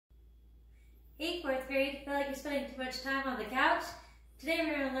Hey, fourth grade, feel like you're spending too much time on the couch? Today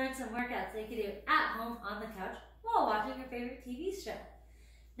we're going to learn some workouts that you can do at home on the couch while watching your favorite TV show.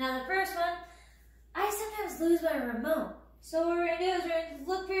 Now the first one, I sometimes lose my remote. So what we're going to do is we're going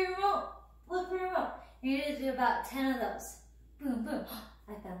to look for your remote. Look for your remote. And you're going to do about 10 of those. Boom, boom.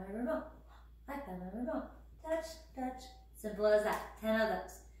 I found my remote. I found my remote. Touch, touch. Simple as that. 10 of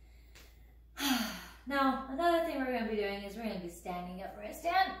those. Now, another thing we're going to be doing is we're going to be standing up. We're going to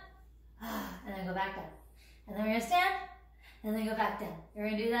stand. And then go back down. And then we're going to stand, and then go back down. We're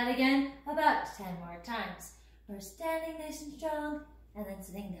going to do that again about 10 more times. We're standing nice and strong, and then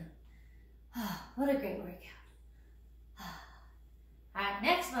sitting down. What a great workout. Alright,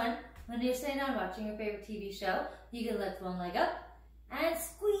 next one, when you're sitting down watching your favorite TV show, you can lift one leg up and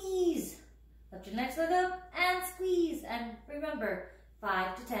squeeze. Lift your next leg up and squeeze. And remember,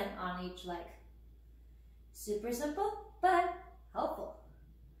 5 to 10 on each leg. Super simple, but helpful.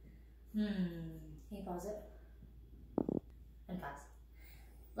 Can you pause it? And pause.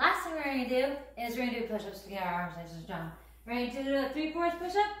 Last thing we're going to do is we're going to do push-ups to get our arms nice and strong. We're going to do a 3/4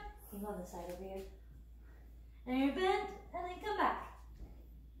 push-up. You can go on the side over here. And you're bend, and then come back.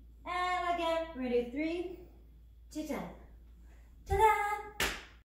 And again, we're going to do 3 to 10.